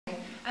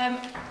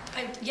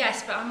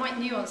Yes, but I might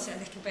nuance it a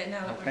little bit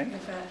now. Okay.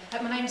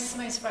 My name is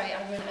Simone Spray.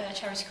 I run a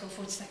charity called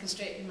 42nd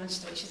Street in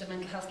Manchester, which is a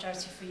mental health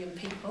charity for young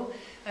people.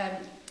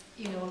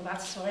 You know all about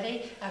us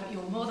already.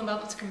 You're more than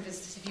welcome to come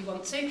visit us if you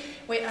want to.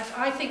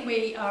 I think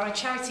we are a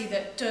charity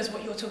that does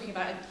what you're talking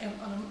about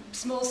on a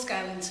small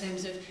scale in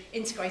terms of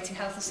integrating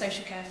health and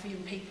social care for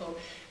young people.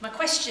 My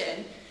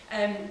question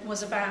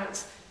was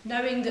about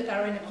knowing that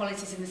there are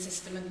inequalities in the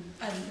system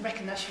and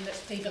recognition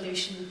that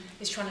devolution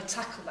is trying to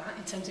tackle that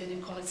in terms of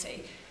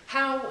inequality.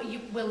 How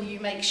will you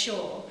make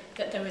sure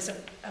that there is a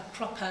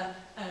proper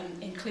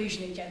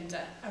inclusion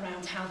agenda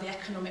around how the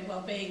economic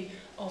well-being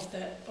of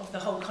the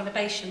whole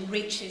conurbation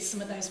reaches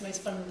some of those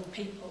most vulnerable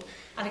people?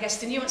 And I guess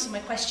the nuance of my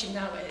question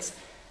now is,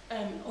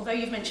 although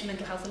you've mentioned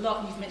mental health a lot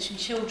and you've mentioned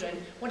children,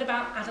 what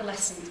about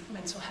adolescent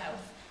mental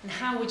health? And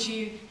how would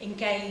you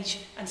engage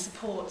and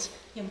support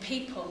young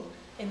people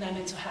in their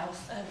mental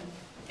health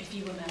if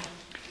you were there?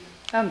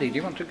 Andy, do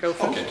you want to go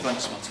first? Okay,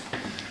 thanks, Martin.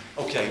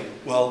 Okay,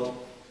 well,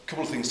 a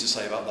couple of things to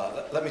say about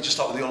that. Let me just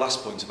start with your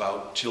last point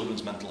about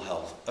children's mental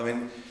health. I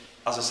mean,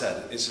 as I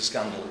said, it's a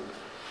scandal.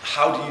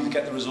 How do you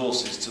get the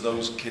resources to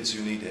those kids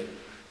who need it?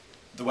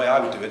 The way I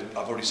would do it,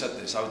 I've already said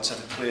this, I would set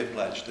a clear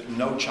pledge that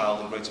no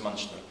child in Greater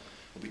Manchester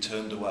will be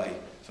turned away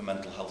for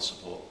mental health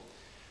support.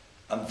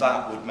 And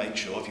that would make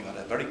sure, if you had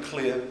a very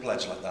clear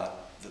pledge like that,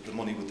 that the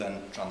money would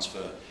then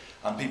transfer.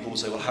 And people would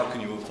say, well, how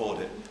can you afford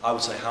it? I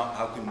would say,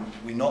 how can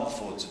we not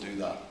afford to do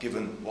that,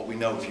 given what we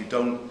know if you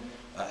don't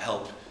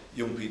help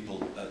young people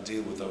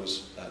deal with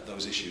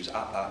those issues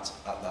at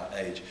that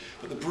age.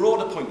 But the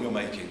broader point you're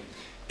making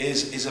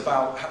is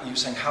about you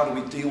saying, how do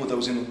we deal with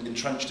those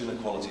entrenched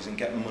inequalities and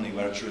get money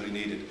where it's really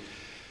needed?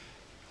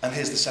 And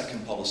here's the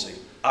second policy.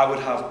 I would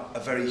have a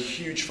very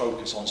huge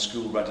focus on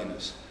school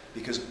readiness,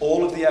 because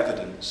all of the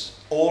evidence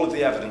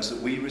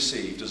that we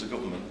received as a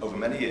government over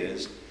many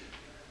years,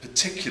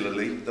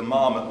 particularly the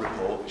Marmot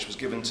report, which was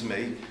given to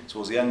me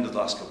towards the end of the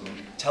last government,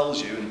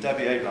 tells you, and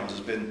Debbie Abrams has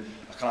been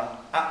a kind of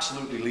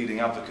absolutely leading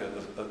advocate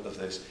of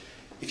this,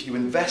 if you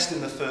invest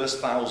in the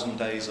first 1,000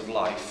 days of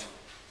life,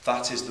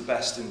 that is the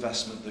best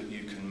investment that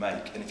you can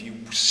make. And if you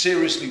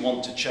seriously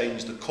want to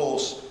change the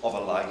course of a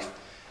life,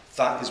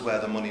 that is where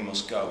the money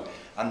must go.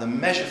 And the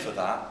measure for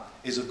that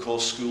is, of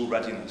course, school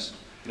readiness.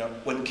 You know,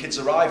 when kids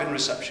arrive in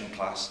reception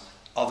class,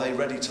 are they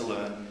ready to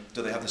learn?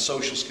 Do they have the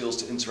social skills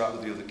to interact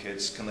with the other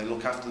kids? Can they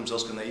look after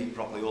themselves? Can they eat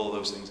properly? All of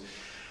those things.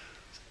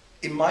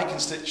 In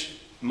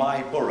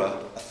my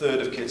borough, a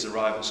third of kids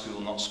arrive at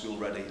school not school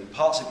ready. In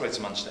parts of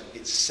Greater Manchester,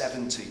 it's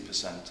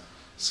 70%.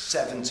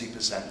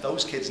 70%.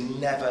 Those kids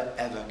never,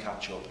 ever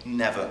catch up.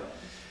 Never.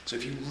 So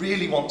if you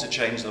really want to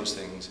change those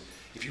things,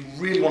 if you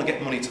really want to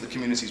get money to the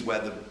communities where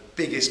the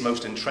biggest,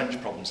 most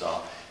entrenched problems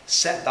are,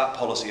 set that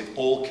policy of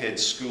all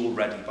kids school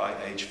ready by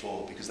age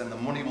 4, because then the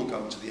money will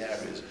go to the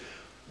areas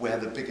where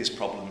the biggest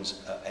problems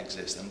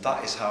exist. And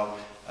that is how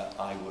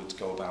I would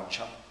go about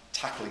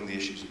tackling the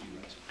issues that you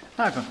raised.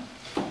 Ivan.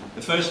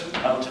 The first,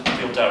 to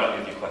deal directly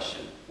with your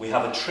question, we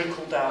have a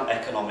trickle-down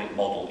economic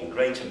model in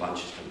Greater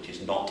Manchester, which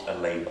is not a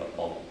Labour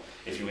model.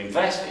 If you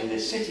invest in the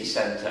city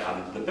centre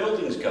and the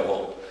buildings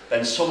go up,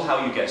 then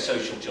somehow you get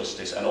social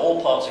justice and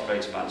all parts of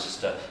Greater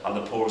Manchester and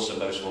the poorest and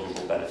most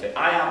vulnerable benefit.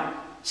 I am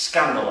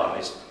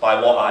scandalised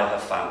by what I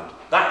have found.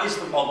 That is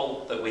the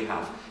model that we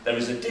have. There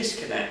is a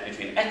disconnect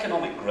between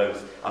economic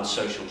growth and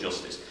social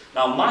justice.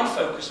 Now, my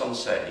focus on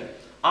saying,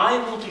 I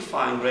will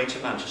define Greater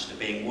Manchester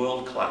being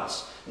world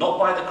class, not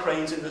by the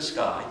cranes in the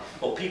sky,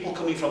 but people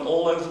coming from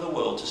all over the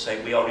world to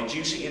say we are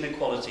reducing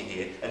inequality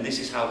here and this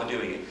is how we're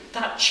doing it.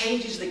 That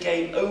changes the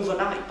game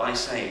overnight by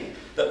saying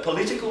that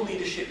political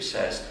leadership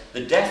says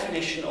the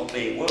definition of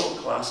being world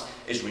class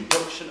is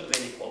reduction of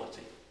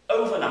inequality.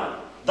 Overnight.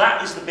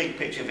 That is the big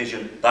picture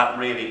vision that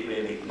really,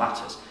 really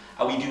matters.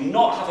 And we do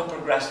not have a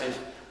progressive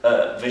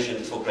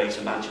vision for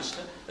Greater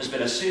Manchester. There's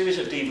been a series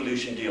of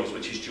devolution deals,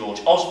 which is George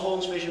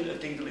Osborne's vision of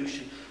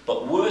devolution,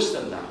 but worse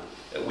than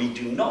that, we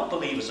do not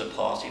believe as a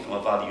party from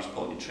a values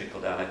point in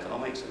trickle-down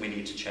economics, and we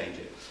need to change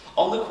it.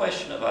 On the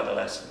question of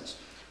adolescence,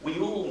 we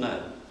all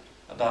know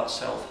about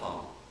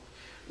self-harm.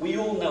 We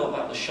all know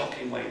about the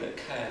shocking way that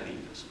care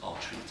leavers are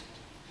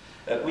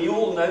treated. We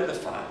all know the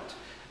fact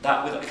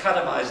that with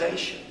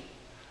academisation,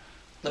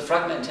 the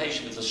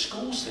fragmentation of the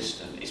school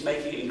system is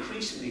making it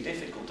increasingly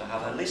difficult to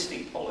have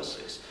holistic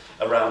policies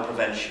around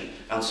prevention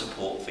and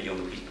support for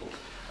young people.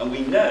 And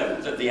we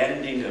know that the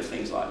ending of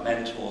things like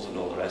mentors and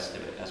all the rest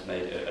of it has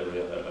made a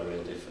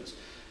real difference.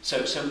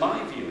 So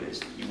my view is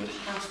that you would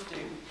have to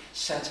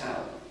set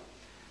out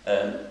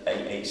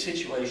a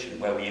situation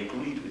where we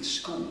agreed with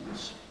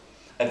schools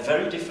a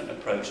very different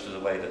approach to the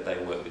way that they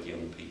work with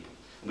young people.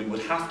 And we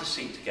would have to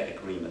seek to get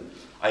agreement.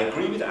 I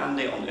agree with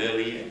Andy on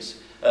early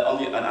years.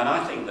 And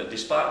I think that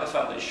despite the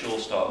fact that Shore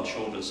Start and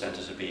children's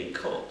centres are being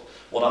cut,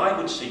 what I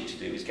would seek to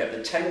do is get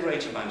the 10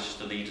 Greater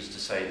Manchester leaders to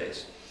say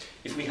this.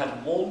 If we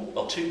had one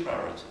or two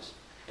priorities,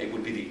 it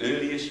would be the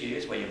earliest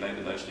years where you make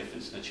the most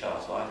difference in a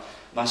child's life.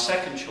 My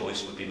second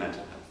choice would be mental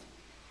health.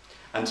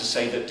 And to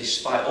say that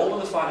despite all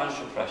of the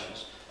financial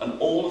pressures and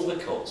all of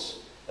the cuts,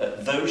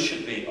 those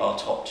should be our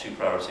top two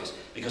priorities.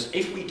 Because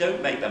if we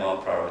don't make them our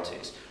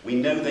priorities, we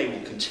know they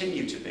will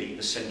continue to be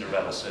the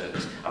Cinderella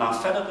service. And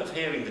I'm fed up of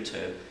hearing the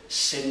term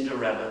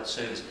Cinderella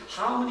service.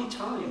 How many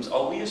times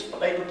are we as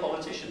Labour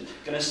politicians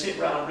going to sit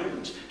around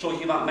rooms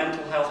talking about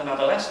mental health and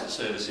adolescent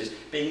services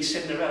being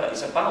Cinderella?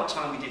 It's about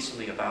time we did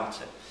something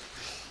about it.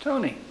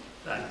 Tony.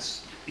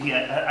 Thanks.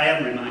 Yeah, I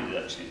am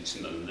reminded actually,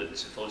 Simone, that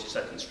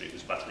 42nd Street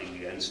was battling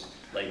against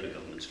Labour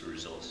governments for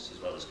resources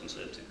as well as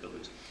Conservative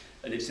governments.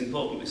 And it's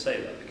important we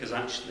say that because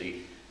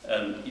actually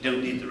you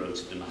don't need the road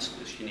to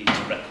Damascus. You need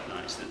to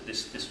recognise that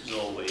this was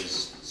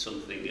always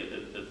something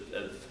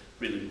of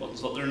real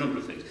importance. Look, there are a number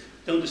of things.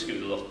 Don't disagree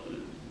with a lot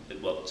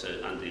of what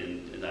Andy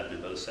and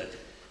Edmund both said.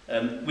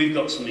 We've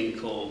got something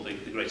called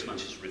the Greater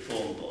Manchester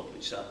Reform Board,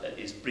 which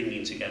is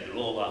bringing together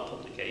all our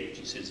public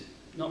agencies,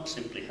 not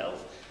simply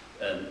health,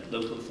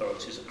 local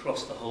authorities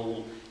across the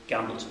whole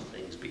gamut of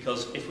things.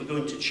 Because if we're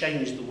going to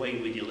change the way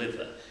we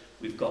deliver,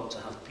 we've got to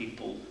have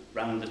people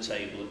round the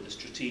table at the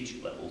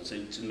strategic level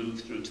to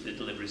move through to the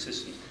delivery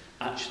systems.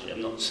 Actually,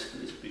 I'm not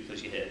saying this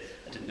because you're here.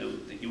 I didn't know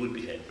that you would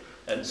be here.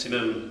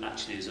 Simone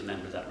actually is a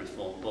member of that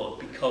reform board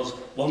because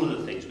one of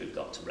the things we've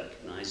got to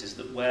recognise is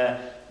that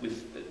where we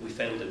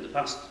failed in the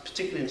past,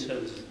 particularly in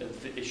terms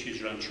of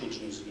issues around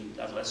children's and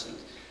adolescent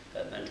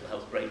mental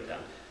health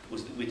breakdown,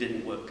 was that we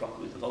didn't work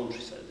properly with the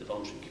voluntary sector, the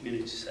voluntary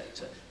community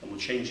sector, and we're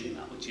changing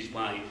that, which is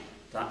why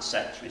that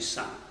sector is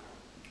sat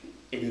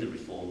in the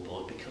reform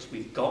board, because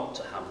we've got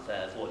to have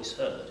their voice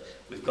heard.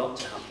 We've got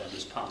to have them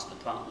as part of the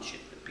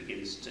partnership that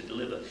begins to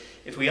deliver.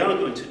 If we are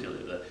going to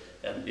deliver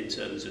in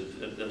terms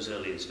of those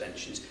early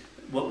interventions,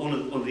 one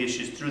of the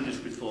issues through this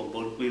reform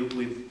board,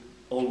 we've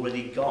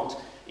already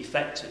got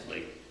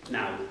effectively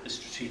now a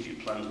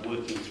strategic plan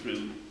working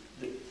through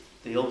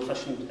the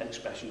old-fashioned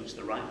expression, which is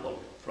the right one,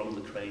 from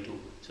the cradle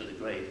to the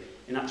grave.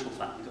 In actual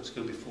fact, we've got to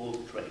go before the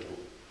cradle.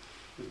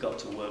 We've got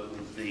to work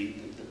with the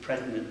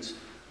pregnant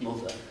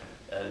mother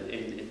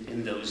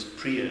in those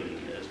pre-early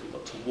years. We've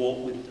got to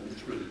walk with them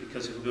through,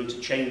 because if we're going to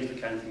change the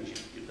kind of things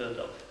you've heard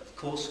of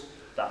course,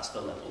 that's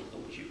the level at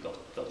which you've got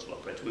to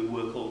operate. We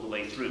work all the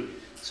way through.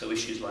 So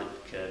issues like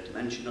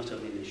dementia, not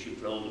only an issue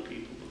for older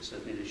people, but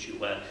certainly an issue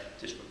where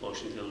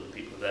disproportionately older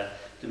people are there,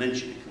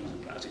 dementia becomes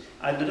a priority.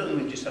 I don't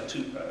think we just have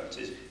two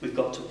priorities. We've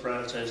got to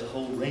prioritise a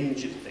whole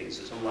range of things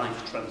that are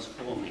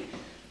life-transforming.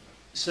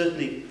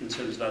 Certainly in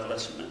terms of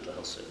adolescent mental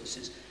health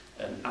services,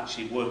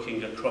 actually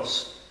working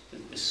across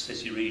the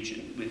city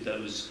region with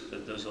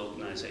those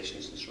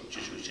organisations and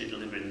structures which are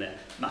delivering there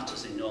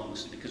matters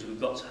enormously, because we've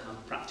got to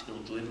have practical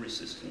delivery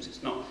systems.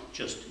 It's not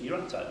just, and you're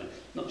right, Ivan,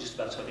 not just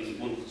about having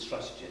wonderful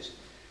strategies.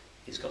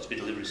 It's got to be a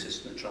delivery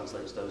system that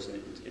translates those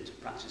into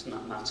practice, and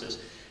that matters.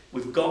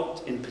 We've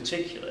got, in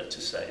particular,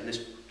 to say, and this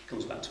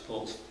comes back to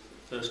Paul's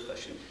first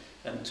question,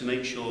 to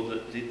make sure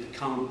that there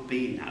can't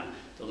be now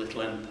the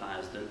little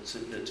empires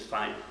that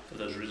fight for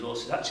those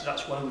resources. Actually,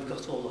 that's why we've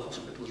got all the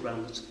hospitals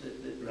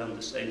around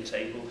the same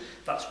table.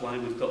 That's why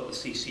we've got the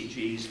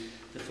CCGs,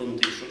 the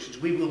funding structures.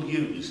 We will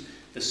use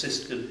the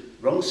system,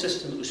 wrong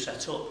system that was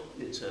set up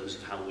in terms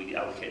of how we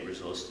allocate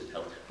resources to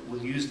health, but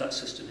we'll use that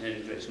system here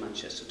in Greater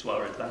Manchester to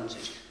our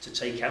advantage, to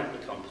take out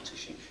the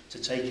competition, to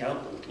take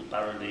out the little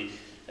barony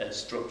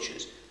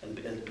structures, and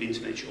begin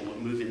to make sure we're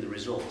moving the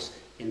resource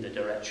in the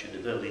direction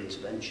of early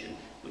intervention,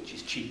 which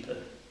is cheaper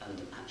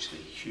and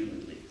actually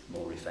humanly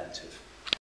more effective.